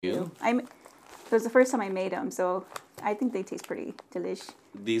You? It was the first time I made them, so I think they taste pretty delish.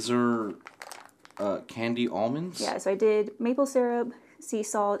 These are candy almonds? Yeah, so I did maple syrup, sea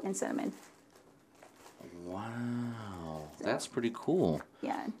salt, and cinnamon. Wow, that's pretty cool.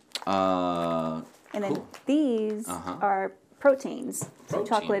 Yeah. And then these are proteins. So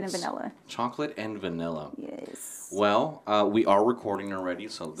chocolate and vanilla. Chocolate and vanilla. Yes. Well, we are recording already,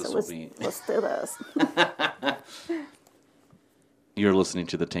 so this will be... Let's do this. You're listening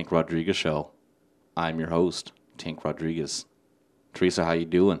to the Tank Rodriguez Show. I'm your host, Tank Rodriguez. Teresa, how you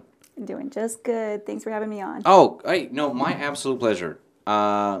doing? I'm doing just good. Thanks for having me on. Oh, hey, no, my absolute pleasure.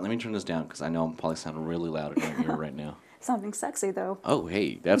 Let me turn this down because I know I'm probably sounding really loud in your ear right now. Something sexy, though. Oh,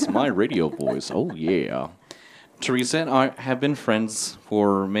 hey, that's my radio voice. Oh, yeah. Teresa and I have been friends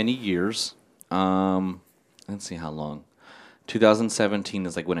for many years. Let's see how long. 2017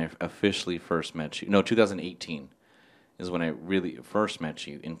 is like when I officially first met you. No, 2018 is when I really first met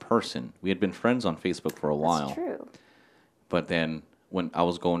you in person. We had been friends on Facebook for a while. That's true. But then when I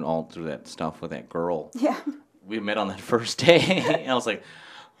was going all through that stuff with that girl, yeah, we met on that first day. And I was like,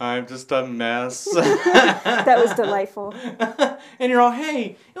 I'm just a mess. That was delightful. And you're all,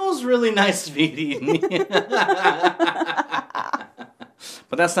 hey, it was really nice meeting you.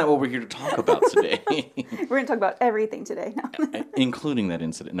 But that's not what we're here to talk about today. We're going to talk about everything today. No. Including that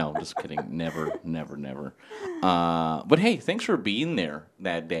incident. No, just kidding. Never, never, never. But hey, thanks for being there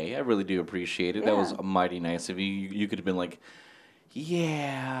that day. I really do appreciate it. Yeah. That was mighty nice of you. You could have been like,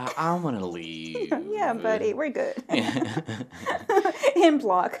 yeah, I'm going to leave. Yeah, buddy, we're good. Him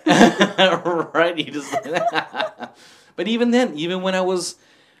block. Right? He just... But even then, even when I was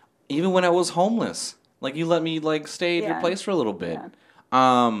homeless, like you let me like stay at your place for a little bit. Yeah.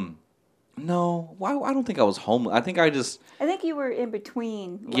 No, I don't think I was homeless. I think you were in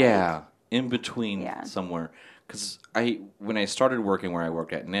between. Like, in between somewhere. Because when I started working where I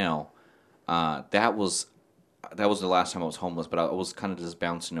work at now, that was the last time I was homeless. But I was kind of just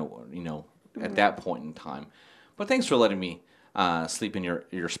bouncing, at that point in time. But thanks for letting me sleep in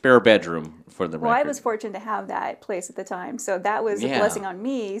your spare bedroom for the record. Well, I was fortunate to have that place at the time, so that was a blessing on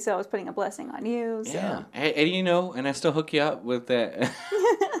me. So I was putting a blessing on you. So. Yeah, and I still hook you up with that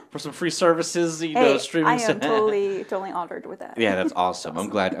for some free services. Streaming. I am totally honored with that. Yeah, that's awesome. I'm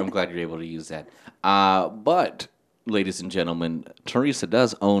glad you're able to use that. But ladies and gentlemen, Teresa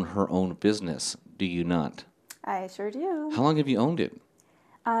does own her own business. Do you not? I sure do. How long have you owned it?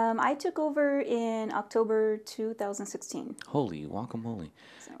 I took over in October 2016. Holy guacamole.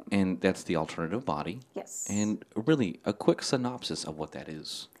 So. And that's the Alternative Body. Yes. And really, a quick synopsis of what that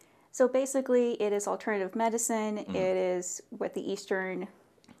is. So basically, it is alternative medicine. Mm-hmm. It is what the Eastern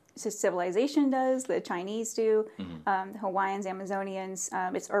civilization does, the Chinese do, the Hawaiians, Amazonians.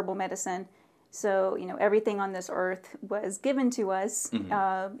 It's herbal medicine. So, everything on this earth was given to us.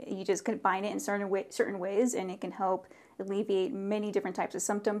 Mm-hmm. You just combine it in certain ways, and it can help alleviate many different types of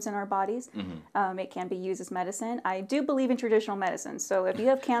symptoms in our bodies. Mm-hmm. It can be used as medicine. I do believe in traditional medicine. So if you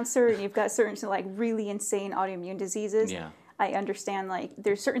have cancer and you've got certain really insane autoimmune diseases, I understand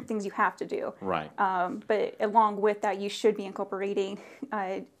there's certain things you have to do. Right. But along with that, you should be incorporating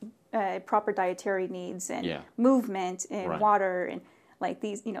proper dietary needs and movement and water and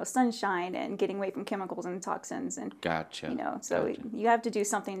these, sunshine and getting away from chemicals and toxins and gotcha. You have to do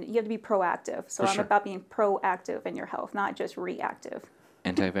something. You have to be proactive. So I'm about being proactive in your health, not just reactive.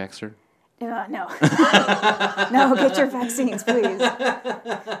 Anti-vaxxer? No, no. Get your vaccines, please,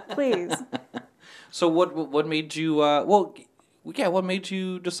 please. So what made you? What made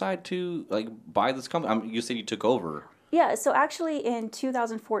you decide to buy this company? You said you took over. Yeah, so actually in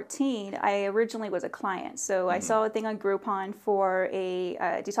 2014, I originally was a client. So I saw a thing on Groupon for a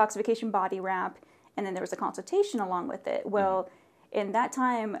detoxification body wrap, and then there was a consultation along with it. Well, in that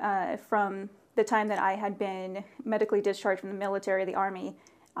time, from the time that I had been medically discharged from the military, the Army,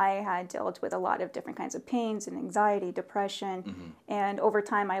 I had dealt with a lot of different kinds of pains and anxiety, depression, and over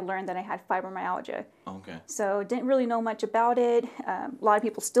time I learned that I had fibromyalgia. Okay. So didn't really know much about it. A lot of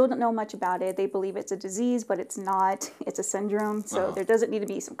people still don't know much about it. They believe it's a disease, but it's not. It's a syndrome. So there doesn't need to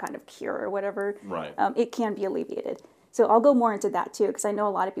be some kind of cure or whatever. Right. It can be alleviated. So I'll go more into that too, because I know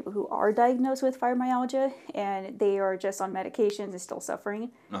a lot of people who are diagnosed with fibromyalgia and they are just on medications and still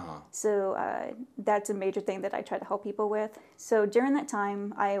suffering. So that's a major thing that I try to help people with. So during that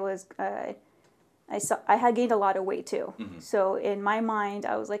time, I had gained a lot of weight too. So in my mind,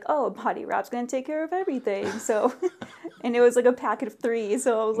 I was like, oh, a body wrap's going to take care of everything. So, and it was like a packet of 3.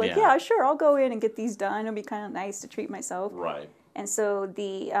 So I was like, yeah, sure, I'll go in and get these done. It'll be kind of nice to treat myself. Right. And so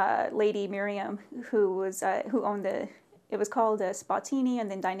the lady Miriam, who owned it was called Spottini and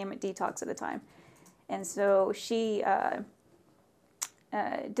then Dynamic Detox at the time. And so she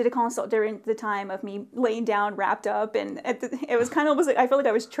did a consult during the time of me laying down, wrapped up, and it was kind of almost like I felt like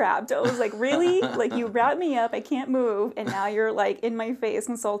I was trapped. I was like, really? Like, you wrapped me up, I can't move, and now you're like in my face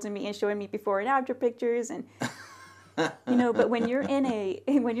consulting me and showing me before and after pictures, and but when you're in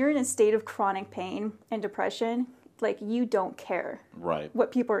a state of chronic pain and depression, like, you don't care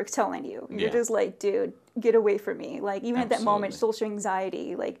what people are telling you. You're just like, dude, get away from me. Like, even at that moment, social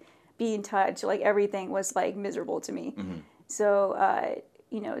anxiety, like, being touched, like, everything was like miserable to me. So,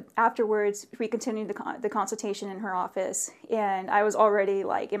 afterwards, we continued the consultation in her office, and I was already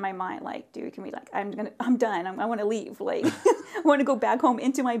like in my mind, like, dude, can we I'm done. I want to leave. Like, I want to go back home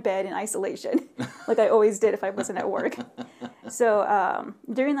into my bed in isolation, like I always did if I wasn't at work. So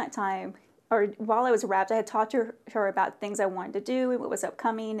during that time, or while I was wrapped, I had talked to her about things I wanted to do and what was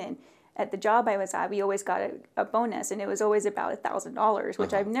upcoming, and at the job I was at, we always got a bonus, and it was always about $1,000,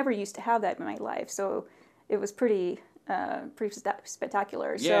 which I've never used to have that in my life. So it was pretty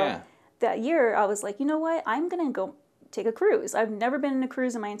spectacular. Yeah. So that year I was like, you know what? I'm going to go take a cruise. I've never been on a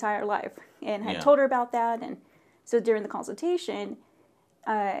cruise in my entire life. And I told her about that. And so during the consultation,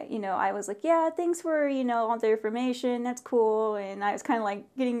 I was like, yeah, thanks for, all the information. That's cool. And I was kind of like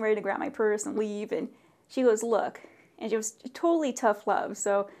getting ready to grab my purse and leave. And she goes, look, and she was totally tough love.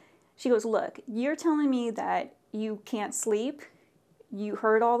 So she goes, look, you're telling me that you can't sleep. You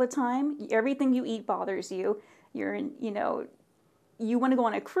hurt all the time. Everything you eat bothers you. You're in, you want to go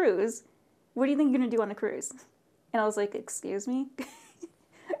on a cruise. What do you think you're going to do on a cruise? And I was like, excuse me?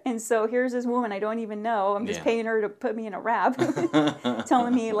 And so here's this woman I don't even know. I'm just paying her to put me in a wrap,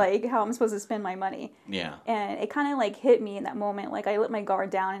 telling me like how I'm supposed to spend my money. Yeah. And it kind of like hit me in that moment. Like, I let my guard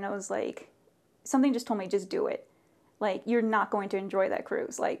down, and I was like, something just told me, just do it. Like, you're not going to enjoy that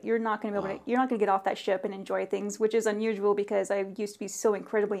cruise. Like, you're not going to be able to, you're not going to get off that ship and enjoy things, which is unusual because I used to be so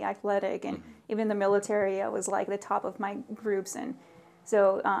incredibly athletic. And even in the military, I was like the top of my groups. And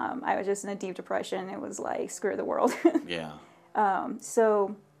so I was just in a deep depression. It was like, screw the world. Yeah.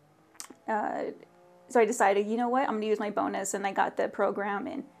 So I decided, you know what, I'm going to use my bonus. And I got the program.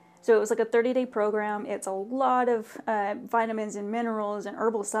 And so it was like a 30-day program. It's a lot of vitamins and minerals and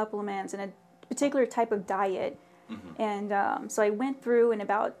herbal supplements and a particular type of diet. And so I went through, and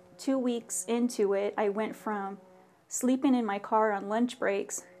about 2 weeks into it, I went from sleeping in my car on lunch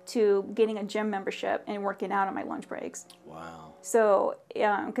breaks to getting a gym membership and working out on my lunch breaks. Wow. So,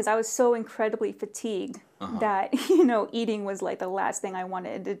 because I was so incredibly fatigued that, eating was like the last thing I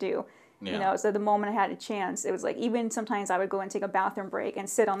wanted to do. Yeah. So the moment I had a chance, it was like, even sometimes I would go and take a bathroom break and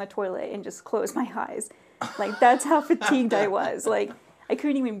sit on the toilet and just close my eyes. Like, that's how fatigued I was. Like, I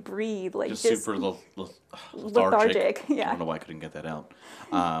couldn't even breathe. Like, just super lethargic. Yeah. I don't know why I couldn't get that out.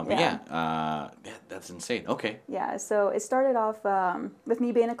 But that's insane. Okay. Yeah. So it started off with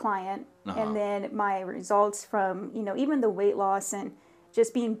me being a client, and then my results from even the weight loss and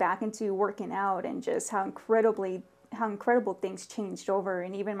just being back into working out, and just how incredible things changed over.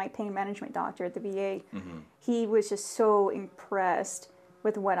 And even my pain management doctor at the VA, he was just so impressed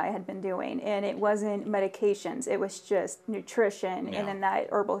with what I had been doing. And it wasn't medications, it was just nutrition, and then that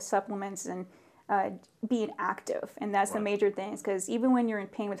herbal supplements, and being active. And that's the major things, because even when you're in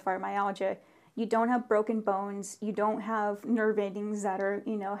pain with fibromyalgia, you don't have broken bones, you don't have nerve endings that are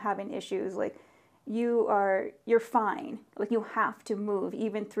having issues. Like, you're fine. Like, you have to move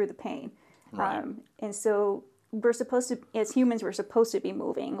even through the pain. And so we're supposed to, as humans, we're supposed to be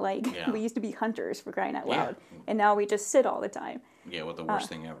moving. Like, we used to be hunters, for crying out loud. And now we just sit all the time. Yeah, what the worst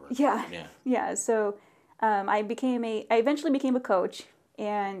thing ever. Yeah. So I eventually became a coach,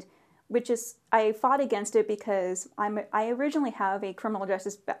 and I fought against it because I originally have a criminal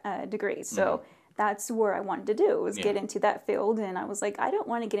justice degree. So that's where I wanted to do, was get into that field. And I was like, I don't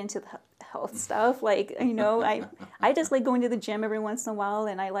want to get into the health stuff. Like, I just like going to the gym every once in a while,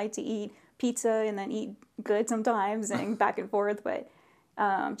 and I like to eat pizza and then eat good sometimes and back and forth. But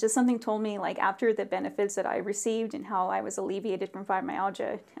just something told me, like, after the benefits that I received and how I was alleviated from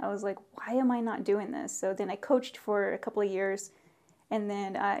fibromyalgia, I was like, why am I not doing this? So then I coached for a couple of years, and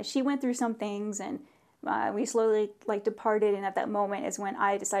then she went through some things, and we slowly like departed. And at that moment is when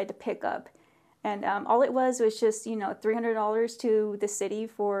I decided to pick up. And all it was just, $300 to the city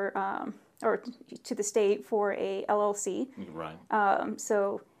or to the state for a LLC. Right.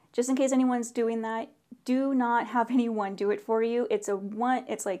 So just in case anyone's doing that, do not have anyone do it for you. It's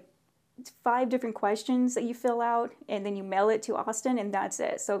like 5 different questions that you fill out, and then you mail it to Austin, and that's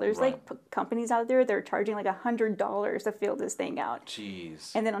it. So there's companies out there that are charging like $100 to fill this thing out.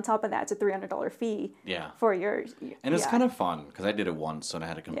 Jeez. And then on top of that, it's a $300 fee. For your. And it's kind of fun, because I did it once when I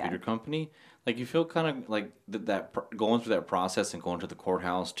had a computer company. Like, you feel kind of like that going through that process and going to the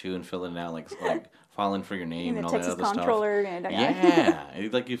courthouse too and filling out like filing for your name And and the all that Texas other stuff. comptroller. And, Yeah,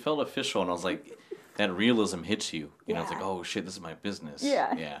 like you felt official, and I was like, that realism hits you. You know, it's like, Yeah. oh shit, this is my business.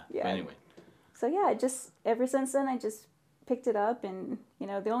 Yeah, Yeah. yeah. But anyway. So yeah, just ever since then, I just picked it up, and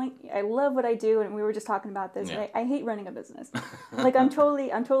I love what I do, and we were just talking about this. Yeah. I hate running a business. Like I'm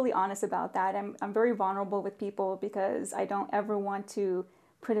totally honest about that. I'm very vulnerable with people because I don't ever want to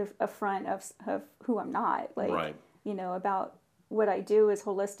put a front of who I'm not. Like Right. About what I do is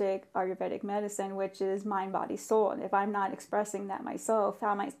holistic Ayurvedic medicine, which is mind, body, soul. And if I'm not expressing that myself,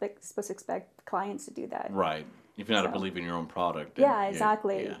 how am I supposed to expect clients to do that? Right. If you're not a So- believer in your own product. Yeah,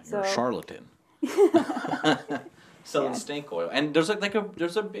 exactly. You're a So- charlatan. Selling Yeah. snake oil, and there's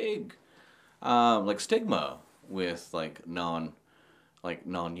there's a big like stigma with like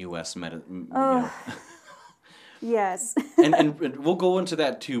non-U.S. Yes. and we'll go into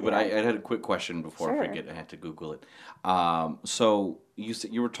that too. But I had a quick question before I Sure. forget. I had to Google it. So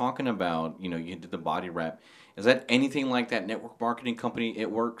you were talking about you did the body wrap. Is that anything like that network marketing company?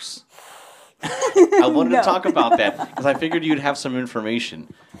 It works. I wanted to talk about that because I figured you'd have some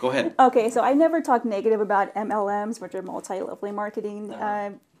information. Go ahead. Okay, so I never talk negative about MLMs, which are multi-level marketing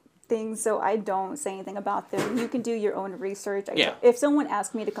things, so I don't say anything about them. You can do your own research. Yeah. If someone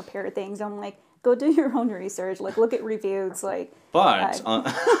asks me to compare things, I'm like, go do your own research. Like, look at reviews. Like, But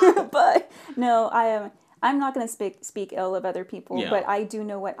but no, I'm not going to speak ill of other people, Yeah. but I do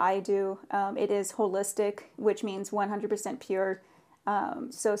know what I do. It is holistic, which means 100% pure.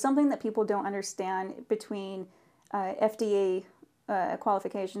 So something that people don't understand between FDA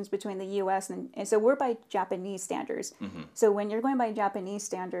qualifications between the U.S. and so we're by Japanese standards. So when you're going by Japanese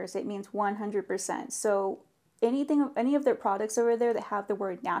standards, it means 100%. So any of their products over there that have the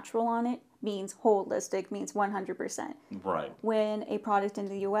word natural on it means holistic, means 100%. right. When a product in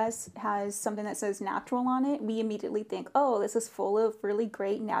the US has something that says natural on it, we immediately think, oh, this is full of really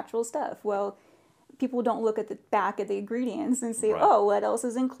great natural stuff. Well, people don't look at the back of the ingredients and say, Right. oh, what else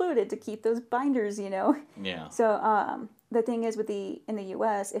is included to keep those binders, Yeah. So the thing is in the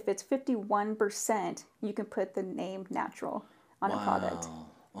US, if it's 51%, you can put the name natural on a product.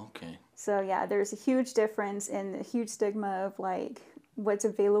 Okay. So yeah, there's a huge difference in the huge stigma of like what's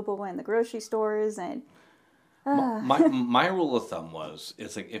available in the grocery stores and My rule of thumb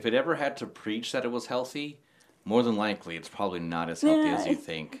it's like if it ever had to preach that it was healthy, more than likely it's probably not as healthy as you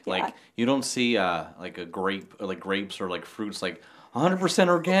think. Yeah. Like you don't see like a grape or like grapes or like fruits like 100%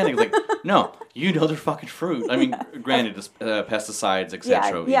 organic. Like no, they're fucking fruit. I mean, granted, it's pesticides,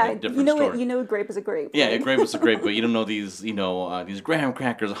 etc. yeah, different store. what a grape is a grape. Yeah, right? a grape is a grape, but you don't know these graham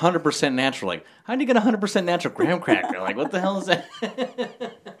crackers, 100% natural. Like, how do you get 100% natural graham cracker? Like, what the hell is that?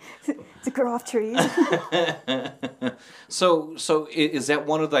 To grow off trees. So is that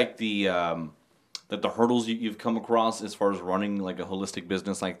one of like the hurdles you've come across as far as running like a holistic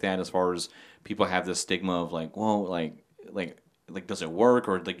business like that? As far as people have this stigma of like, well, like does it work,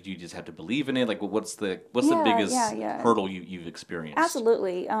 or like do you just have to believe in it? Like, what's the biggest hurdle you've experienced?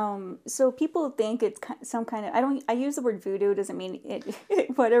 Absolutely. So people think it's some kind of I use the word voodoo, doesn't mean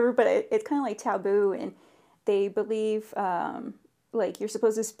it whatever, but it's kind of like taboo, and they believe like you're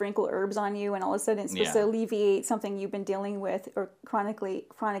supposed to sprinkle herbs on you, and all of a sudden it's supposed to alleviate something you've been dealing with or chronic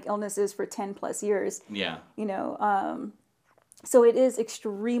illnesses for 10 plus years. Yeah. So it is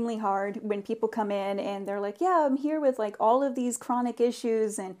extremely hard when people come in and they're like, yeah, I'm here with like all of these chronic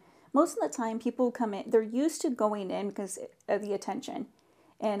issues. And most of the time people come in, they're used to going in because of the attention.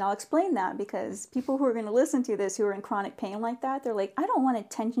 And I'll explain that because people who are going to listen to this who are in chronic pain like that, they're like, I don't want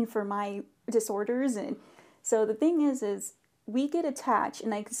attention for my disorders. And so the thing is we get attached,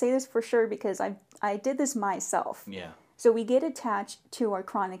 and I can say this for sure because I did this myself. Yeah. So we get attached to our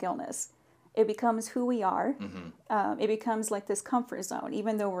chronic illness. It becomes who we are. It becomes like this comfort zone,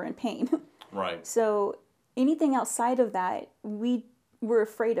 even though we're in pain. Right. So anything outside of that, we're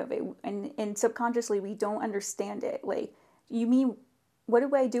afraid of it. And subconsciously, we don't understand it. Like, you mean, what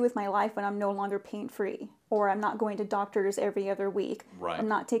do I do with my life when I'm no longer pain-free? Or I'm not going to doctors every other week. Right. I'm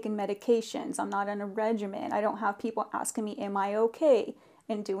not taking medications. I'm not on a regimen. I don't have people asking me, am I okay?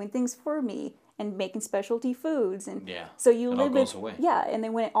 And doing things for me. And making specialty foods, and so you live goes away. Yeah, and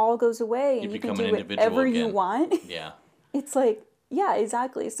then when it all goes away, and you can do whatever you want. Yeah, it's like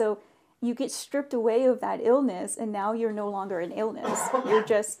exactly. So you get stripped away of that illness, and now you're no longer an illness. You're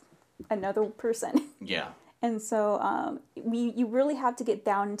just another person. Yeah. And so you really have to get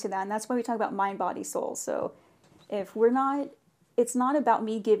down into that, and that's why we talk about mind, body, soul. So if we're not. It's not about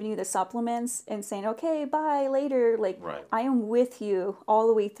me giving you the supplements and saying, okay, bye, later. Like, right. I am with you all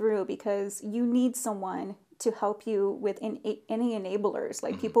the way through because you need someone to help you with any enablers,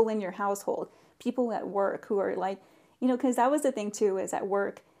 like people in your household, people at work who are like, because that was the thing too, is at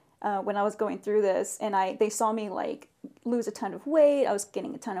work, when I was going through this, and they saw me like lose a ton of weight. I was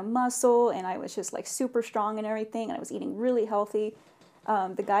getting a ton of muscle, and I was just like super strong and everything, and I was eating really healthy.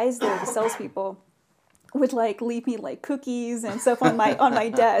 The guys there, the salespeople, would like leave me like cookies and stuff on my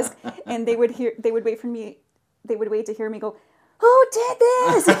desk, and they would wait to hear me go, "Who did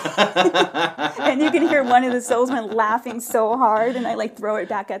this?" And you can hear one of the salesmen laughing so hard, and I like throw it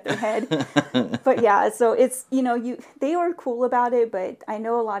back at their head. But yeah, so it's, they are cool about it, but I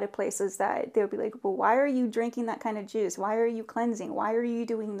know a lot of places that they'll be like, "Well, why are you drinking that kind of juice? Why are you cleansing? Why are you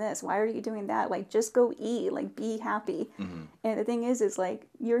doing this? Why are you doing that? Like, just go eat, like, be happy." Mm-hmm. And the thing is like,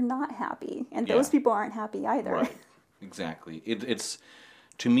 you're not happy, and those people aren't happy either. Right, exactly. It's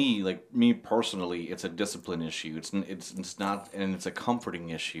to me, like me personally, it's a discipline issue. It's not, and it's a comforting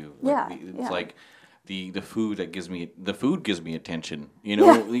issue. Like like the food gives me attention.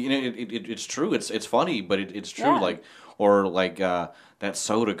 It's true. It's funny, but it's true. Yeah. Like, or like that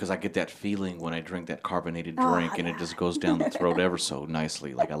soda, because I get that feeling when I drink that carbonated drink, and it just goes down the throat ever so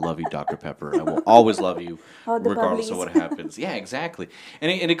nicely. Like, I love you, Dr. Pepper. I will always love you, regardless of what happens. Yeah, exactly.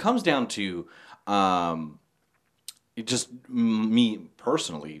 And it comes down to just me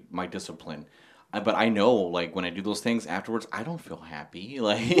personally, my discipline. But I know, like, when I do those things afterwards, I don't feel happy.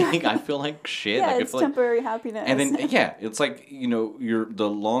 Like, I feel like shit. Yeah, like, it's happiness. Happiness. And then, it's like, the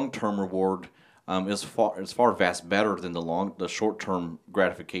long-term reward is far vast better than the short-term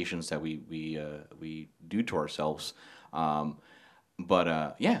gratifications that we do to ourselves. I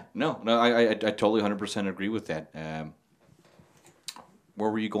totally 100% agree with that. Where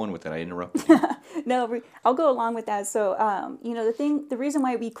were you going with that? I interrupted you. No, I'll go along with that. So, the reason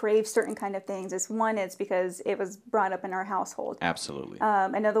why we crave certain kind of things is, one, it's because it was brought up in our household. Absolutely.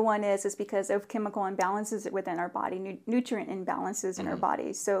 Another one is because of chemical imbalances within our body, nutrient imbalances in our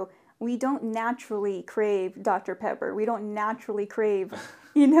body. So we don't naturally crave Dr. Pepper. We don't naturally crave,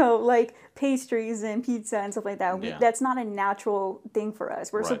 like pastries and pizza and stuff like that. Yeah. That's not a natural thing for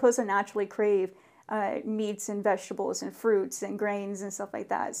us. We're supposed to naturally crave meats and vegetables and fruits and grains and stuff like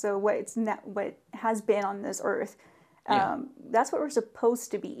that. So what has been on this earth, that's what we're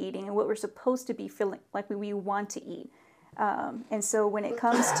supposed to be eating and what we're supposed to be feeling like we want to eat. And so when it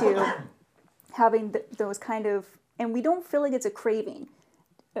comes to having those kind of, and we don't feel like it's a craving.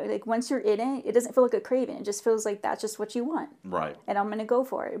 Like, once you're in it, it doesn't feel like a craving. It just feels like that's just what you want. Right. And I'm going to go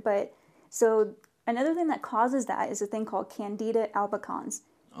for it. But so another thing that causes that is a thing called Candida albicans.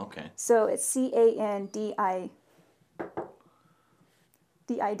 Okay. So it's Candida.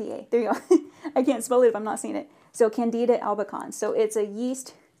 There you go. I can't spell it if I'm not seeing it. So Candida albicans. So it's a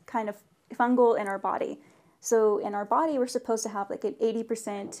yeast kind of fungal in our body. So in our body, we're supposed to have like an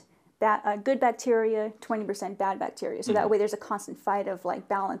 80% good bacteria, 20% bad bacteria. So that way there's a constant fight of like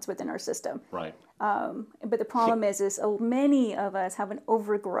balance within our system. Right. But the problem is many of us have an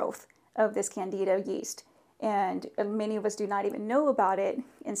overgrowth of this Candida yeast. And many of us do not even know about it.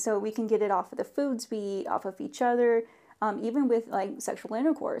 And so we can get it off of the foods we eat, off of each other, even with like sexual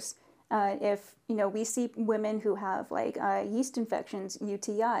intercourse. If, we see women who have like yeast infections,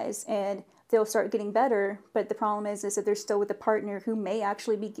 UTIs, and they'll start getting better. But the problem is that they're still with a partner who may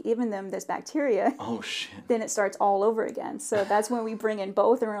actually be giving them this bacteria. Oh, shit. Then it starts all over again. So that's when we bring in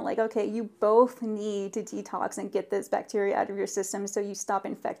both, and we're like, okay, you both need to detox and get this bacteria out of your system so you stop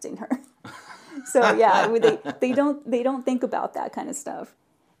infecting her. So yeah, they don't think about that kind of stuff.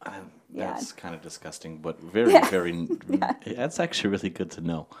 That's kind of disgusting, but very. That's actually really good to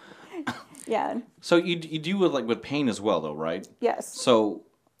know. Yeah. So you do with pain as well, though, right? Yes. So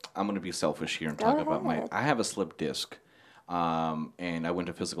I'm going to be selfish here and talk about I have a slip disc, and I went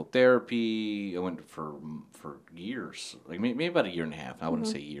to physical therapy. I went for years, like maybe about a year and a half. I wouldn't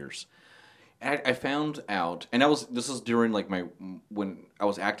say years. I found out, and this is during like when I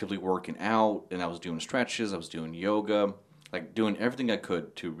was actively working out, and I was doing stretches, I was doing yoga, like doing everything I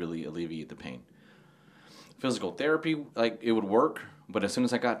could to really alleviate the pain. Physical therapy, like, it would work, but as soon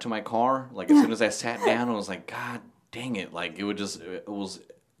as I got to my car, like as soon as I sat down, I was like, God dang it! Like it was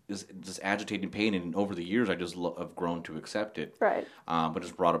just agitating pain, and over the years I just have grown to accept it. Right. But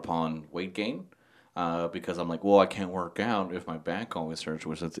it's brought upon weight gain. Because I'm like, well, I can't work out if my back always hurts,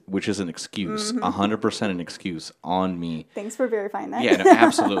 which is an excuse, 100% an excuse on me. Thanks for verifying that. Yeah, no,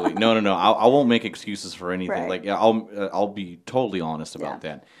 absolutely, no. I won't make excuses for anything. Right. Like, I'll be totally honest about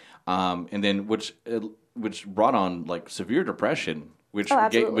that. And then which brought on like severe depression, which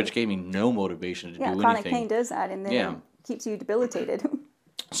gave me no motivation to do anything. Chronic pain does that, and then it keeps you debilitated.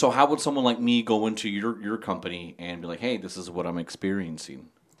 So how would someone like me go into your company and be like, hey, this is what I'm experiencing?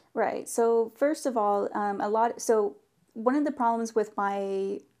 Right. So first of all, so one of the problems with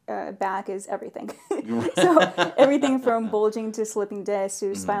my back is everything. So everything from bulging to slipping disc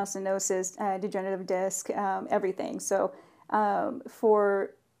to spinal stenosis, degenerative disc, everything. So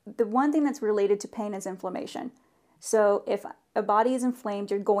for the one thing that's related to pain is inflammation. So if a body is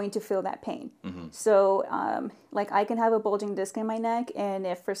inflamed, you're going to feel that pain. So like I can have a bulging disc in my neck, and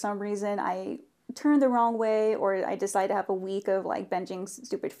if for some reason I turn the wrong way or I decide to have a week of like binging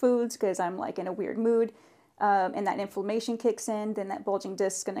stupid foods because I'm like in a weird mood, and that inflammation kicks in, then that bulging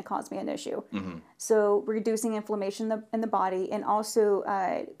disc is going to cause me an issue. So reducing inflammation in the body, and also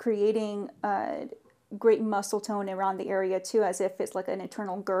creating great muscle tone around the area too, as if it's like an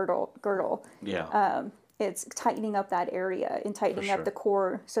internal girdle. Yeah. It's tightening up that area and tightening up the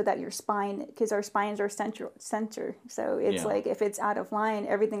core so that your spine, because our spines are center. So it's like if it's out of line,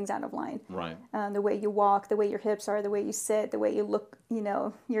 everything's out of line. Right. The way you walk, the way your hips are, the way you sit, the way you look,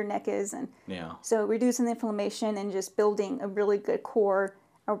 your neck is. And so reducing the inflammation and just building a really good core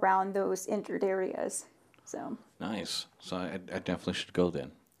around those injured areas. So nice. So I definitely should go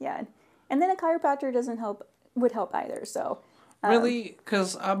then. Yeah. And then a chiropractor would help either. So really?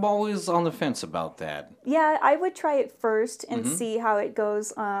 Because I'm always on the fence about that. Yeah, I would try it first and see how it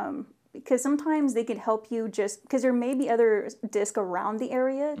goes. Because sometimes they can help you because there may be other disc around the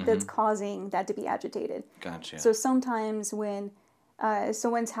area that's causing that to be agitated. Gotcha. So sometimes when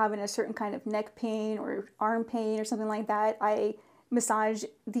someone's having a certain kind of neck pain or arm pain or something like that, I massage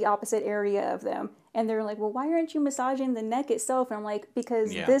the opposite area of them. And they're like, well, why aren't you massaging the neck itself? And I'm like,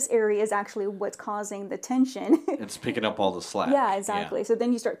 because this area is actually what's causing the tension. It's picking up all the slack. Yeah, exactly. Yeah. So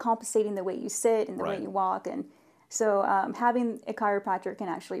then you start compensating the way you sit and the way you walk. And so having a chiropractor can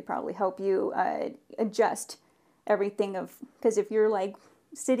actually probably help you adjust everything because if you're like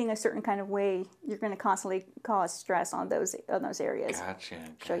sitting a certain kind of way, you're going to constantly cause stress on those areas. Gotcha.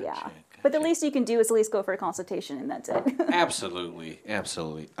 So but the least you can do is at least go for a consultation, and that's it. Absolutely.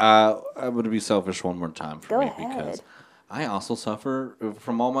 I'm going to be selfish one more time for me because I also suffer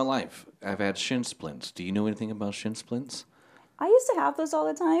from all my life. I've had shin splints. Do you know anything about shin splints? I used to have those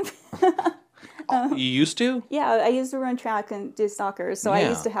all the time. You used to? Yeah, I used to run track and do soccer, so I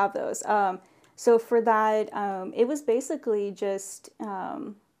used to have those. So for that, it was basically just,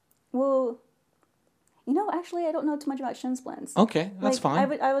 actually, I don't know too much about shin splints. Okay, that's fine.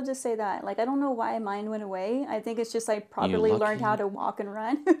 I would just say that. Like, I don't know why mine went away. I think it's just I properly learned how to walk and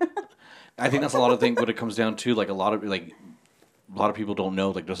run. I think that's a lot of things what it comes down to. Like a lot of people don't know.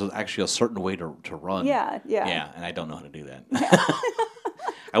 Like there's actually a certain way to run. Yeah. Yeah, and I don't know how to do that. Yeah.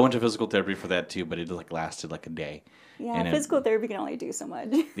 I went to physical therapy for that too, but it lasted like a day. Yeah, and physical therapy can only do so much.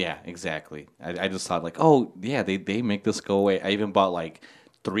 Yeah, exactly. I just thought like, oh yeah, they make this go away. I even bought like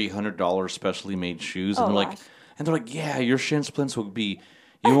 $300 specially made shoes, and they're like, yeah, your shin splints will be,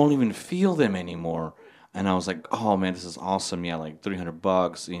 you won't even feel them anymore. And I was like, oh man, this is awesome. Yeah, like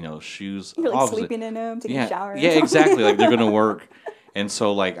 $300, shoes. You're like sleeping in them, taking a shower. Yeah, exactly. Like they're gonna work. And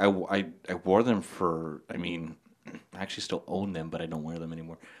so like I wore them for. I mean, I actually still own them, but I don't wear them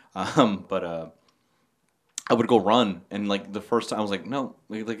anymore. But I would go run, and like the first time I was like, no,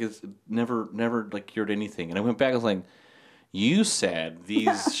 like it's never like cured anything. And I went back, I was like, you said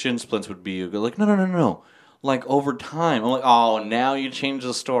these shin splints would be like, no. Like over time, I'm like, oh, now you change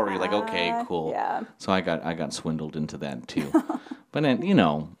the story. Like, okay, cool. Yeah. So I got swindled into that too. But then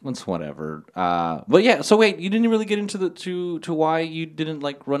it's whatever. But yeah. So wait, you didn't really get into to why you didn't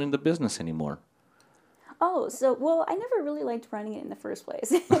like running the business anymore. Oh, I never really liked running it in the first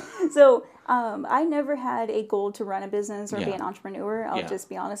place. So I never had a goal to run a business or be an entrepreneur. I'll just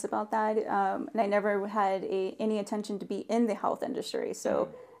be honest about that. And I never had any intention to be in the health industry. So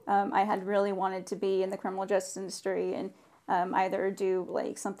I had really wanted to be in the criminal justice industry and either do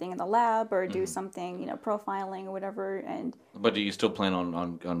like something in the lab or do something, profiling or whatever. But do you still plan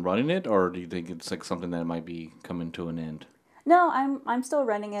on running it, or do you think it's like something that might be coming to an end? No, I'm still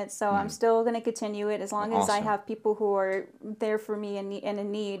running it, so I'm still going to continue it as long as I have people who are there for me and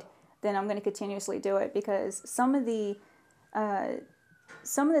in need. Then I'm going to continuously do it because some of the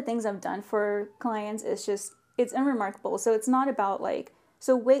things I've done for clients it's unremarkable. So it's not about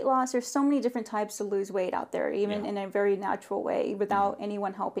weight loss. There's so many different types to lose weight out there, even in a very natural way without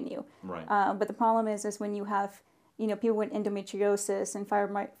anyone helping you. Right. But the problem is when you have people with endometriosis and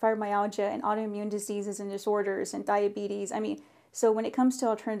fibromyalgia and autoimmune diseases and disorders and diabetes. I mean, so when it comes to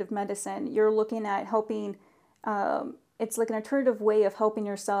alternative medicine, you're looking at helping, it's like an alternative way of helping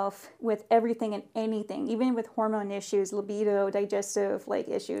yourself with everything and anything, even with hormone issues, libido, digestive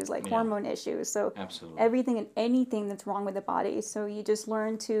issues, hormone issues. So absolutely. Everything and anything that's wrong with the body. So you just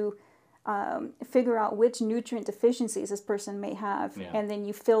learn to figure out which nutrient deficiencies this person may have, and then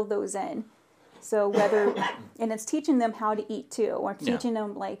you fill those in. So whether, and it's teaching them how to eat too, or teaching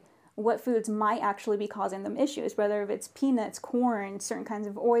them like what foods might actually be causing them issues, whether if it's peanuts, corn, certain kinds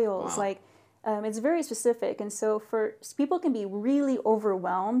of oils, like it's very specific. And so people can be really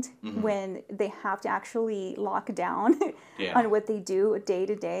overwhelmed when they have to actually lock down on what they do day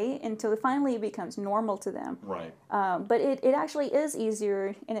to day until finally it becomes normal to them. Right. But it actually is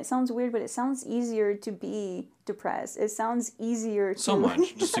easier, and it sounds weird, but it sounds easier to be depressed. It sounds easier so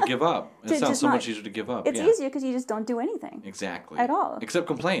much just to give up. It sounds so much easier to give up. It's easier because you just don't do anything. Exactly. At all. Except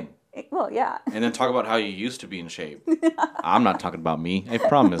complain. Well, yeah. And then talk about how you used to be in shape. I'm not talking about me. I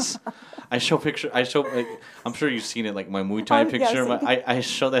promise. I'm sure you've seen it, like my Muay Thai picture. I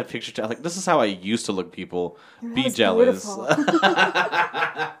show that picture to, like, this is how I used to look, people. Be jealous.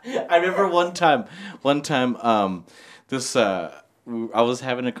 I remember one time, I was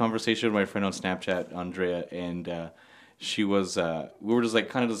having a conversation with my friend on Snapchat, Andrea, and she was, we were just like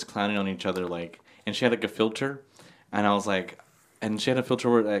kind of just clowning on each other, like, and she had like a filter, and I was like, and she had a filter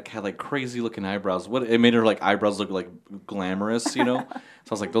where it like, had like crazy looking eyebrows. It made her like eyebrows look like glamorous, you know? So I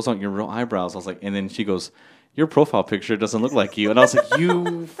was like, those aren't your real eyebrows. I was like, and then she goes, your profile picture doesn't look like you. And I was like,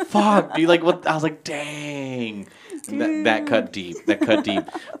 you fuck, dude. Like, what? I was like, dang. That cut deep.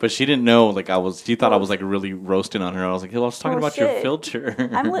 But she didn't know, like, she thought I was, like, really roasting on her. I was like, I was talking about your filter.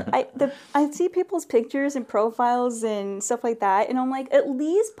 I see people's pictures and profiles and stuff like that, and I'm like, at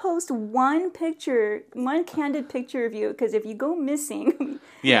least post one candid picture of you, because if you go missing,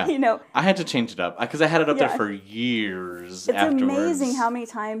 you know. I had to change it up, because I had it up there for years afterwards. It's amazing how many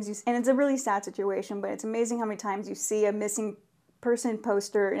times and it's a really sad situation, but it's amazing how many times you see a missing person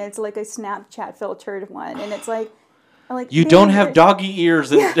poster, and it's like a Snapchat filtered one, and it's like you don't have doggy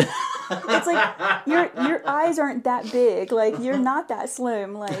ears. And it's like your eyes aren't that big. Like, you're not that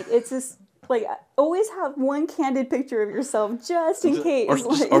slim. Like, it's just like, always have one candid picture of yourself just in case.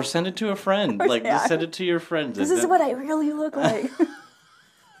 Or send it to a friend. Like, just send it to your friends. This is what I really look like.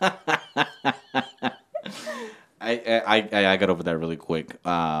 I got over that really quick.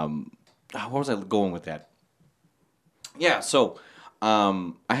 Where was I going with that? Yeah, so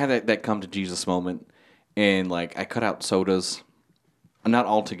I had that come to Jesus moment. And, like, I cut out sodas, not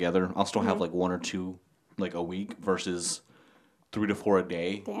all together. I'll still have, like, 1 or 2, like, a week versus 3 to 4 a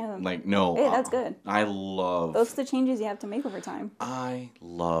day. Damn. Like, no. Hey, that's good. Those are the changes you have to make over time. I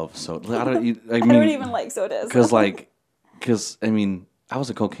love soda. I don't even like sodas. Because, I was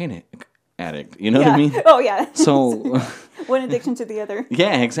a cocaine addict. You know what I mean? Oh, yeah. So one addiction to the other.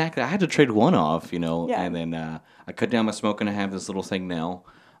 Yeah, exactly. I had to trade one off, you know. Yeah. And then I cut down my smoking. I have this little thing now.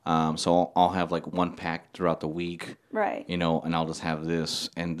 So I'll have like 1 pack throughout the week, right? You know, and I'll just have this,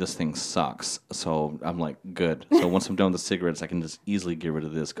 and this thing sucks. So I'm like, good. So once I'm done with the cigarettes, I can just easily get rid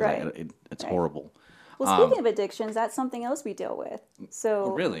of this because it's horrible. Well, speaking of addictions, that's something else we deal with.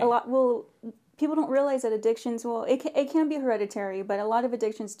 So really, people don't realize that addictions. Well, it can be hereditary, but a lot of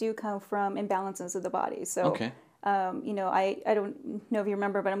addictions do come from imbalances of the body. So okay. You know, I don't know if you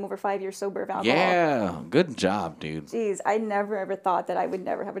remember, but I'm over 5 years sober of alcohol. Yeah, good job, dude. Jeez, I never ever thought that I would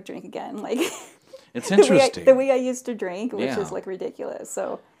never have a drink again. Like, it's interesting. the way I used to drink, which is like ridiculous.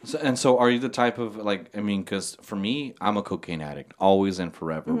 So are you the type of because for me, I'm a cocaine addict, always and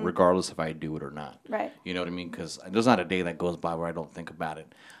forever, regardless if I do it or not. Right. You know what I mean? Because there's not a day that goes by where I don't think about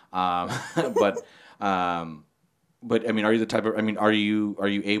it. But I mean, are you the type of? I mean, are you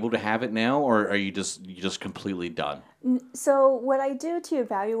able to have it now, or are you just completely done? So what I do to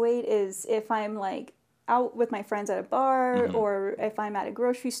evaluate is if I'm like out with my friends at a bar, or if I'm at a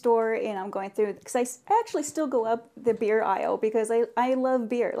grocery store and I'm going through, because I actually still go up the beer aisle because I love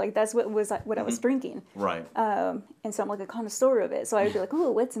beer. Like, that's what I was drinking. Right. And so I'm like a connoisseur of it. So I would be like,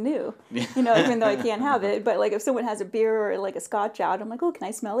 oh, what's new? You know, even though I can't have it. But like if someone has a beer or like a scotch out, I'm like, oh, can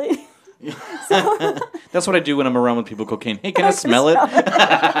I smell it? So, that's what I do when I'm around with people with cocaine. Hey, can I smell it?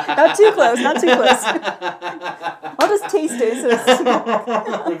 Not too close. I'll just taste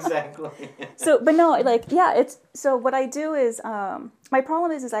it. Exactly. So, but no, like, yeah, so what I do is, my problem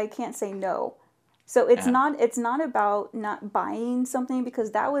is I can't say no. So it's not about not buying something,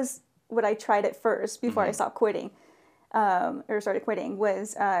 because that was what I tried at first before I stopped quitting, or started quitting,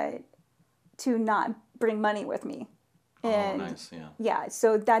 was to not bring money with me. And nice, yeah,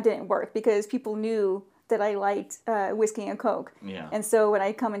 so that didn't work because people knew that I liked whiskey and Coke. Yeah. And so when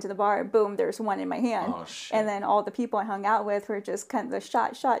I come into the bar, boom, there's one in my hand. Oh, shit. And then all the people I hung out with were just kind of the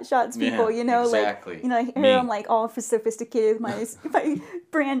shots people, you know, exactly. Like, you know, here I'm like all sophisticated with my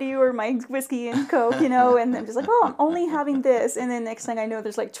brandy or my whiskey and Coke, you know, and I'm just like, oh, I'm only having this. And then next thing I know,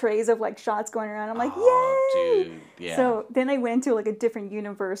 there's like trays of like shots going around. I'm like, yay! Dude, yeah. So then I went into like a different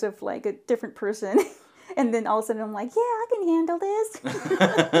universe of like a different person. And then all of a sudden I'm like, yeah, I can handle this.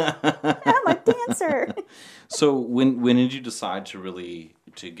 I'm a answer. So when did you decide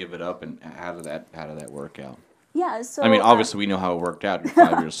to give it up, and how did that work out? Yeah, so I mean, obviously we know how it worked out. You're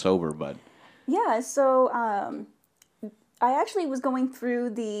 5 years sober, but yeah, so I actually was going through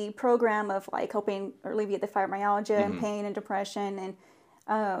the program of like helping alleviate the fibromyalgia and pain and depression,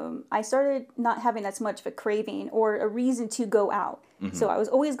 and I started not having as much of a craving or a reason to go out. So I was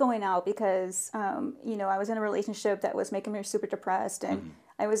always going out because, I was in a relationship that was making me super depressed, and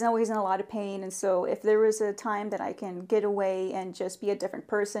I was always in a lot of pain. And so if there was a time that I can get away and just be a different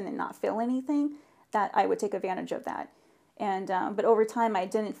person and not feel anything, that I would take advantage of that. And but over time, I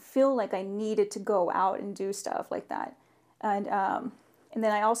didn't feel like I needed to go out and do stuff like that. And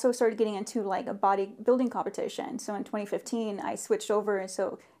then I also started getting into like a bodybuilding competition. So in 2015, I switched over. And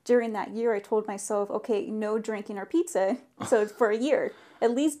so during that year, I told myself, okay, no drinking or pizza. So for a year,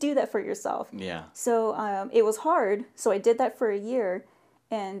 at least do that for yourself. yeah. So it was hard. So I did that for a year.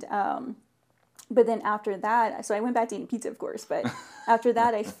 And but then after that, so I went back to eating pizza, of course. But after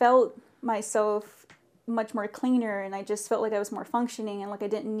that, I felt myself much more cleaner, and I just felt like I was more functioning and like I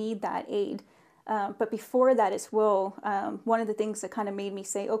didn't need that aid. But before that as well, one of the things that kind of made me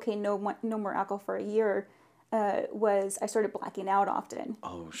say, okay, no more alcohol for a year, was I started blacking out often.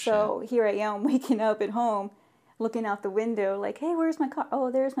 Oh, shit. So here I am waking up at home, looking out the window like, hey, where's my car? Oh,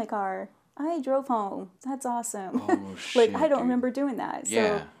 there's my car. I drove home. That's awesome. Oh, shit, I don't dude. remember doing that.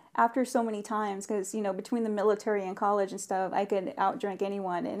 Yeah. So after so many times, because, between the military and college and stuff, I could outdrink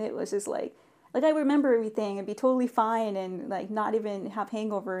anyone. And it was just like I remember everything and be totally fine and like not even have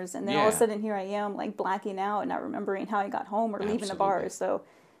hangovers. And then all of a Yeah. sudden here I am like blacking out and not remembering how I got home or leaving the Absolutely. bar. So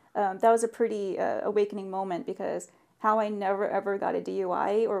that was a pretty awakening moment, because how I never ever got a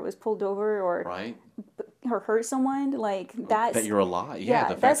DUI or was pulled over or Right. hurt someone, like that's That you're alive. Yeah. yeah,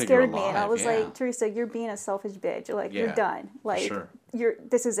 The that fact that you're scared me, and I alive, was yeah. like, Teresa, you're being a selfish bitch. Like you're Yeah, done. Like sure.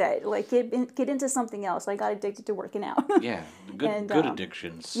 this is it. Like get into something else. I got addicted to working out. Yeah. Good And, good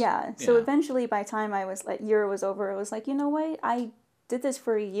addictions. Yeah. So eventually, by the time I was like year was over, I was like, you know what? I did this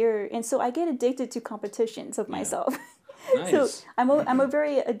for a year, and so I get addicted to competitions of myself. Nice. So I'm a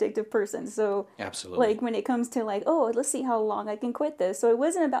very addictive person. So Absolutely. like when it comes to like, oh, let's see how long I can quit this. So it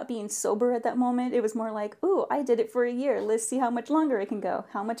wasn't about being sober at that moment. It was more like, oh, I did it for a year. Let's see how much longer I can go.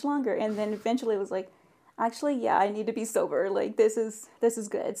 How much longer? And then eventually it was like, actually, yeah, I need to be sober. Like this is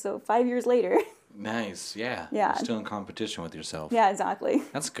good. So 5 years later. Nice. Yeah. Yeah. You're still in competition with yourself. Yeah, exactly.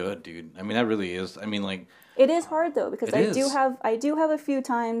 That's good, dude. I mean, that really is. I mean, like, It is hard though, because It I do is. have a few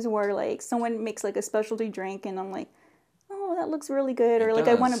times where like someone makes like a specialty drink and I'm like, oh, that looks really good, or It like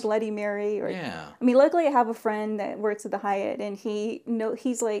I want a does. Bloody Mary, or yeah. I mean, luckily I have a friend that works at the Hyatt, and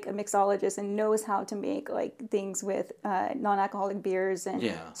he's like a mixologist and knows how to make like things with non-alcoholic beers and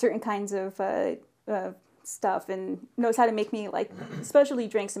Yeah. certain kinds of stuff, and knows how to make me like specialty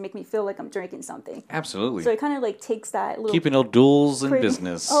drinks and make me feel like I'm drinking something. Absolutely. So it kind of like takes that little Keeping no duels in craving-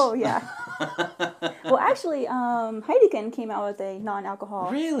 business. Oh yeah. Well, actually, Heineken came out with a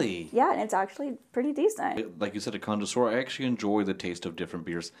non-alcohol. Really? Yeah, and it's actually pretty decent. Like you said, a connoisseur. I actually enjoy the taste of different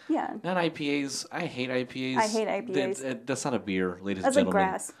beers. Yeah. Not IPAs. I hate IPAs. I hate IPAs. That's not a beer, ladies That's and like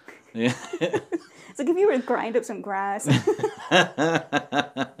gentlemen. grass. Yeah. It's like if you were to grind up some grass.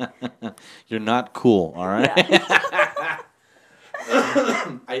 You're not cool, all right? Yeah.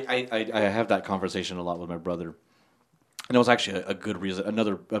 I have that conversation a lot with my brother. And it was actually a good reason,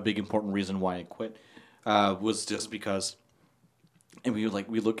 a big important reason why I quit, was just because, and we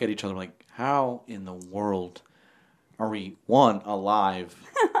look at each other like, how in the world are we, one, alive?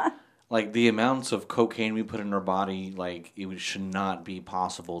 Like the amounts of cocaine we put in our body, like should not be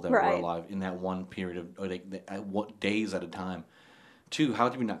possible that we're Right. alive in that one period of what days at a time. Two, how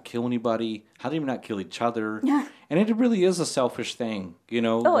did we not kill anybody? How did we not kill each other? Yeah. And it really is a selfish thing, you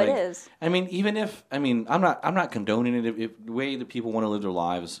know. Oh, it like, is. I mean, I'm not condoning it. If the way that people want to live their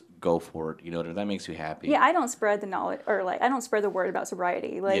lives, go for it. You know, if that makes you happy. Yeah, I don't spread the knowledge, or like I don't spread the word about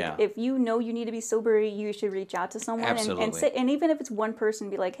sobriety. Like Yeah. if you know you need to be sober, you should reach out to someone and Absolutely. say, and even if it's one person,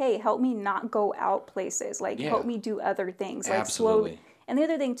 be like, hey, help me not go out places. Like Yeah. help me do other things. Like Absolutely. slowly. And the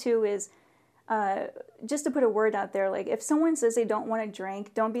other thing too is, just to put a word out there, like if someone says they don't want to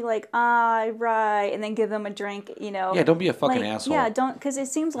drink, don't be like, right, and then give them a drink, you know. Yeah, don't be a fucking Like, asshole. Yeah, don't, because it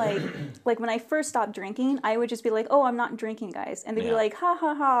seems like when I first stopped drinking, I would just be like, oh, I'm not drinking, guys, and they'd be Yeah. like, ha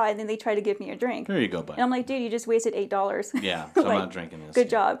ha ha, and then they try to give me a drink. Here you go, bud. And I'm like, dude, you just wasted $8. Yeah, so I'm Like, not drinking this. Good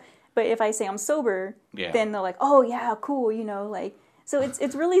Yeah. job. But if I say I'm sober, Yeah. then they're like, oh yeah, cool, you know, like. So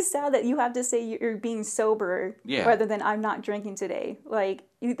it's really sad that you have to say you're being sober Yeah. rather than I'm not drinking today. Like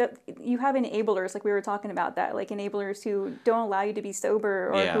you have enablers, like we were talking about that, like enablers who don't allow you to be sober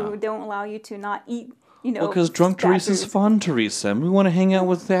or Yeah. who don't allow you to not eat you know, Well, because drunk bad Teresa's foods. fun, Teresa. And we want to hang out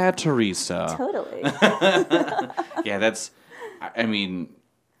with that Teresa. Totally. Yeah, that's. I mean,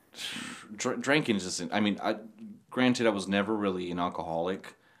 drinking is just. I mean, granted, I was never really an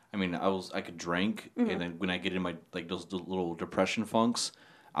alcoholic. I mean, I could drink, Mm-hmm. and then when I get in my like those little depression funks,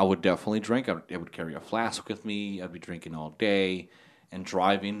 I would definitely drink. I would carry a flask with me. I'd be drinking all day and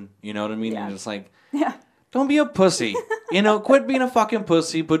driving. You know what I mean? Yeah. And it's like, Yeah. don't be a pussy. Quit being a fucking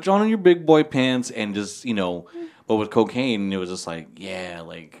pussy. Put on your big boy pants and just, But with cocaine, it was just like, yeah,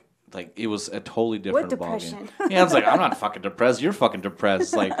 like it was a totally different depression? ballgame. Yeah, it's like I'm not fucking depressed. You're fucking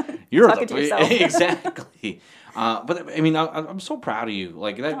depressed. Like you're Talking to yourself. Exactly. But I mean, I'm so proud of you.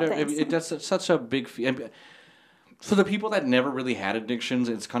 Like thanks. that's such a big. For the people that never really had addictions,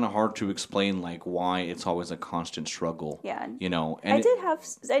 it's kind of hard to explain like why it's always a constant struggle. Yeah. And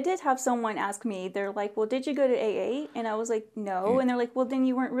I did have someone ask me. They're like, "Well, did you go to AA?" And I was like, "No." And they're like, "Well, then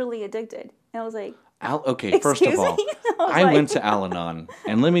you weren't really addicted." And I was like, Okay, first of Excuse all, me? I like- went to Al-Anon,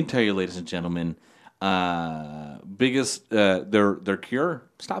 and let me tell you, ladies and gentlemen, biggest their cure,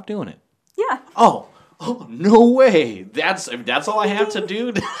 stop doing it. "Yeah, Oh, no way! That's all I have to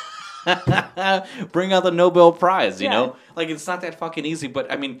do. Bring out the Nobel Prize, you Yeah. know? Like, it's not that fucking easy.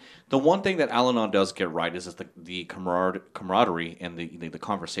 But, I mean, the one thing that Al-Anon does get right is the camaraderie and the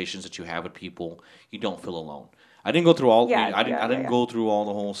conversations that you have with people. You don't feel alone. I didn't go through all. Yeah, I didn't yeah. go through all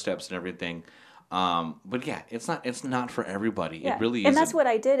the whole steps and everything. But yeah, it's not for everybody. yeah." It really and isn't. that's what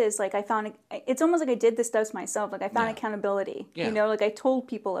I did. Is like I found it's almost like I did the steps myself. Like I found Yeah. accountability. Yeah. You know, like I told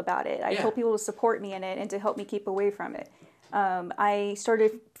people about it. I Yeah. told people to support me in it and to help me keep away from it. I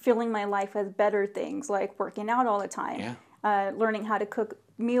started filling my life with better things like working out all the time. Yeah. Learning how to cook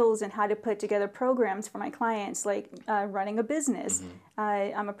meals and how to put together programs for my clients, like running a business.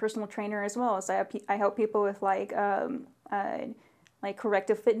 I'm a personal trainer as well, so I help people with like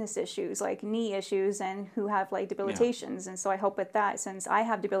corrective fitness issues, like knee issues, and who have like debilitations. And so I help with that. Since I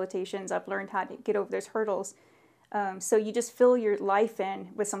have debilitations, I've learned how to get over those hurdles. So you just fill your life in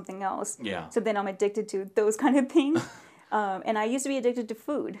with something else. Yeah. So then I'm addicted to those kind of things. And I used to be addicted to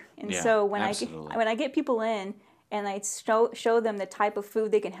food. And Yeah, so when absolutely. I get people in and I show them the type of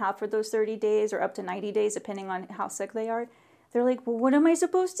food they can have for those 30 days or up to 90 days, depending on how sick they are, they're like, "Well, what am I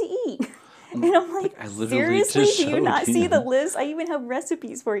supposed to eat?" And I'm like, I literally "Seriously? just Do you showed not you." see the list? I even have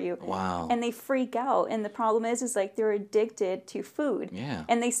recipes for you." Wow. And they freak out. And the problem is like they're addicted to food. Yeah.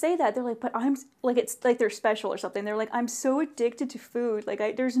 And they say that. They're like, "But I'm," like it's like they're special or something. They're like, "I'm so addicted to food.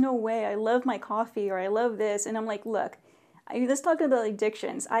 Like there's no way. I love my coffee or I love this." And I'm like, "Look, let's talk about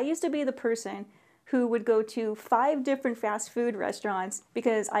addictions. I used to be the person who would go to 5 different fast food restaurants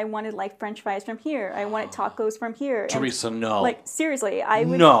because I wanted like French fries from here. I wanted tacos from here." Teresa, no. Like seriously, I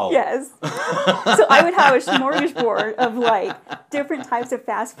would. No. Yes. So I would have a smorgasbord of like different types of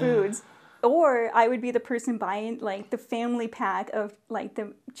fast foods, or I would be the person buying like the family pack of like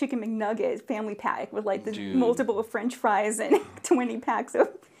the chicken McNugget family pack with like the Dude. multiple French fries and 20 packs of.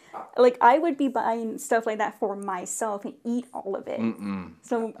 Like I would be buying stuff like that for myself and eat all of it.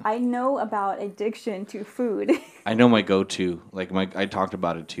 So I know about addiction to food. I know my go-to. Like I talked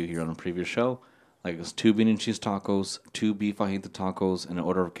about it too here on a previous show. Like it's 2 bean and cheese tacos, 2 beef fajita tacos, and an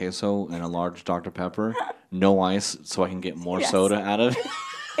order of queso and a large Dr. Pepper. No ice, so I can get more Yes. soda out of it.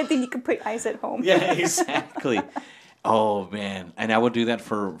 And then you can put ice at home. Yeah, exactly. Oh man, and I would do that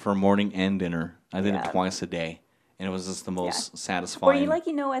for morning and dinner. I did it Yeah. twice a day, and it was just the most Or satisfying.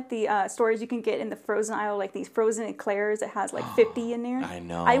 at the stores you can get in the frozen aisle like these frozen eclairs that has like 50 in there. I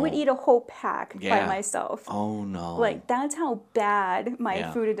know. I would eat a whole pack by Yeah. myself. Oh no. Like that's how bad my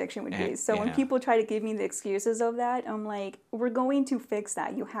Yeah. food addiction would be. So when Yeah. people try to give me the excuses of that, I'm like, we're going to fix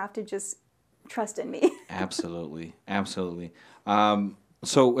that. You have to just trust in me. Absolutely, absolutely.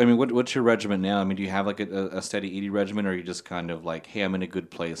 So, I mean, what's your regimen now? I mean, do you have like a steady eating regimen, or are you just kind of like, hey, I'm in a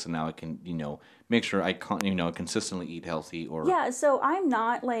good place, and now I can, make sure I consistently eat healthy? Or Yeah, so I'm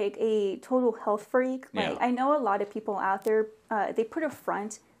not like a total health freak. Like Yeah. I know a lot of people out there, they put a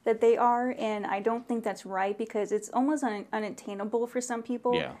front that they are, and I don't think that's right because it's almost unattainable for some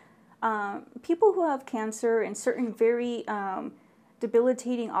people. yeah, People who have cancer and certain very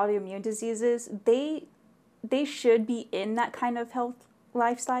debilitating autoimmune diseases, they should be in that kind of health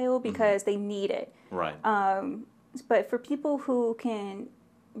lifestyle because they need it. right. But for people who can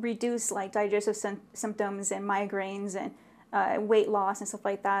reduce like digestive symptoms and migraines and weight loss and stuff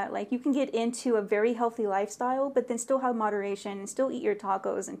like that, like you can get into a very healthy lifestyle, but then still have moderation and still eat your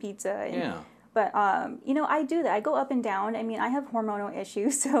tacos and pizza. And, Yeah. But I do that. I go up and down. I mean, I have hormonal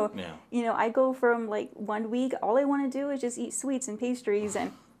issues, so Yeah. I go from like 1 week, all I want to do is just eat sweets and pastries,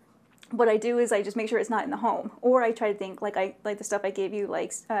 and what I do is I just make sure it's not in the home, or I try to think like the stuff I gave you,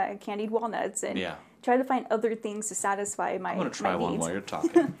 like candied walnuts and Yeah. try to find other things to satisfy my I'm going to try my one needs. while you're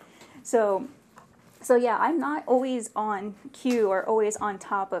talking. So yeah, I'm not always on cue or always on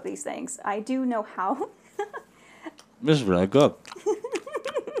top of these things. I do know how. This is really good.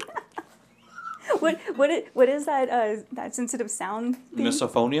 What is that sensitive sound thing?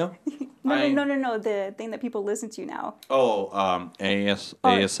 Misophonia? No. The thing that people listen to now. Oh,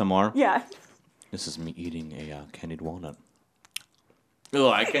 ASMR? Yeah. This is me eating a candied walnut. Oh,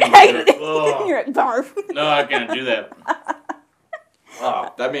 I can't do it. Oh. You're at barf. No, I can't do that.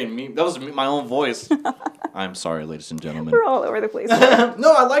 Oh, that was my own voice. I'm sorry, ladies and gentlemen. We're all over the place.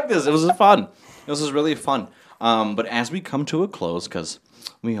 No, I like this. It was fun. This was really fun. But as we come to a close, because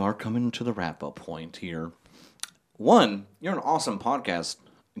we are coming to the wrap-up point here. One, you're an awesome podcast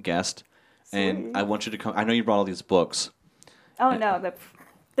guest, and I want you to come. I know you brought all these books. Oh no,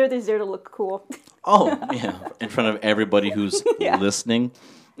 they're there to look cool. Oh, yeah, in front of everybody who's listening.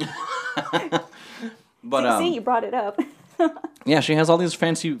 But See, you brought it up. yeah, she has all these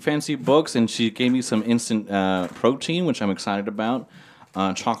fancy books, and she gave me some instant protein, which I'm excited about.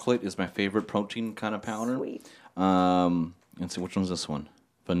 Chocolate is my favorite protein kind of powder. Sweet. Let's see, which one's this one?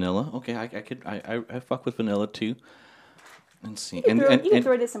 Vanilla. Okay, I fuck with vanilla too. Let's see. You can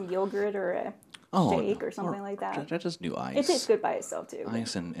throw it in some yogurt or a shake or something like that. I just do ice. It tastes good by itself too.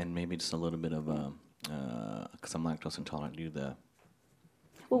 Ice and maybe just a little bit of because I'm lactose intolerant. Do the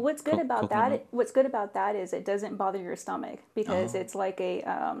Well, what's good about coconut? What's good about that is it doesn't bother your stomach because it's like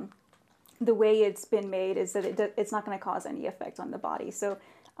the way it's been made is that it's not going to cause any effect on the body. So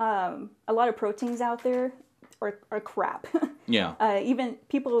a lot of proteins out there are crap. Yeah. Even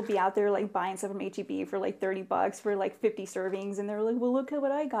people will be out there like buying stuff from HEB for like $30 for like 50 servings, and they're like, "Well, look at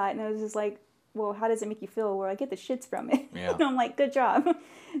what I got," and I was just like, "Well, how does it make you feel?" Well, I get the shits from it. Yeah. And I'm like, "Good job."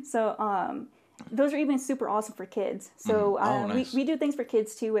 So those are even super awesome for kids. So nice. we do things for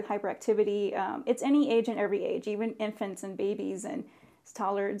kids too with hyperactivity. It's any age and every age, even infants and babies and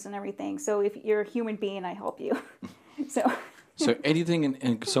toddlers and everything. So if you're a human being, I help you. So anything,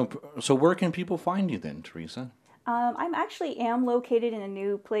 and so where can people find you then, Teresa? I'm actually located in a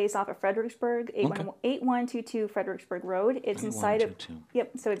new place off of Fredericksburg, 8122 Fredericksburg Road. It's inside of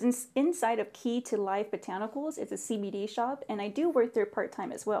 8122. So it's inside of Key to Life Botanicals. It's a CBD shop, and I do work there part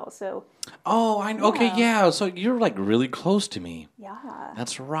time as well. So Okay, yeah. So you're like really close to me. yeah,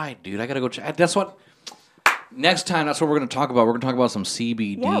 That's right, dude. I gotta go check. That's what. Next time, that's what we're gonna talk about. We're gonna talk about some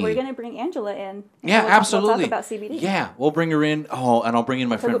CBD. yeah, we're gonna bring Angela in. Yeah, absolutely. We'll talk about CBD. Yeah, we'll bring her in. Oh, and I'll bring in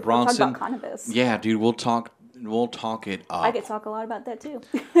my friend Bronson. We'll talk about cannabis. Yeah, dude, we'll talk it up. I could talk a lot about that too.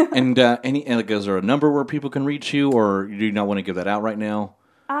 And is there a number where people can reach you, or do you not want to give that out right now?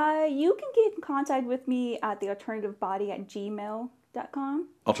 You can get in contact with me at thealternativebody@gmail.com.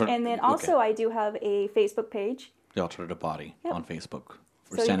 And then also I do have a Facebook page. The Alternative Body on Facebook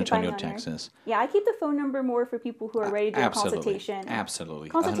for So San you can find Antonio, me on there. Texas. Yeah, I keep the phone number more for people who are ready to do a consultation. Absolutely.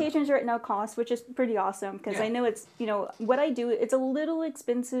 Consultations are at no cost, which is pretty awesome because I know it's, what I do, it's a little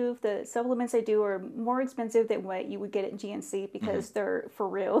expensive. The supplements I do are more expensive than what you would get at GNC because they're for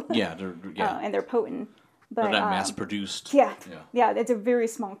real. Yeah, and they're potent. But they're not mass produced. Yeah, it's a very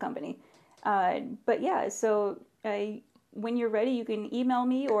small company. But yeah, so when you're ready, you can email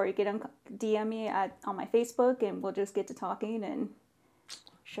me or you can DM me on my Facebook, and we'll just get to talking and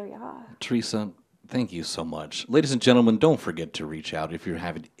show you how. Teresa, thank you so much. Ladies and gentlemen, don't forget to reach out if you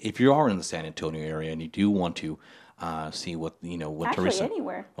are in the San Antonio area and you do want to see what Actually, Teresa.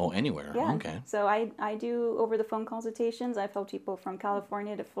 Anywhere. Oh, anywhere. Yeah. Okay. So I do over the phone consultations. I've helped people from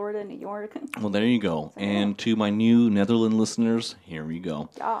California to Florida, New York. Well, there you go. And to my new Netherlands listeners, here we go.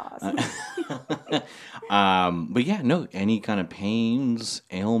 Yes. But yeah, no, any kind of pains,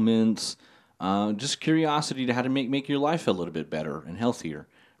 ailments, just curiosity to how to make your life a little bit better and healthier.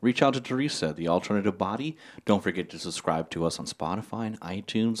 Reach out to Teresa, The Alternative Body. Don't forget to subscribe to us on Spotify and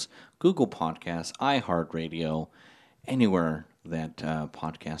iTunes, Google Podcasts, iHeartRadio, anywhere that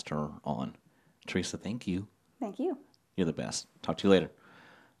podcasts are on. Teresa, thank you. Thank you. You're the best. Talk to you later.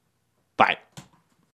 Bye.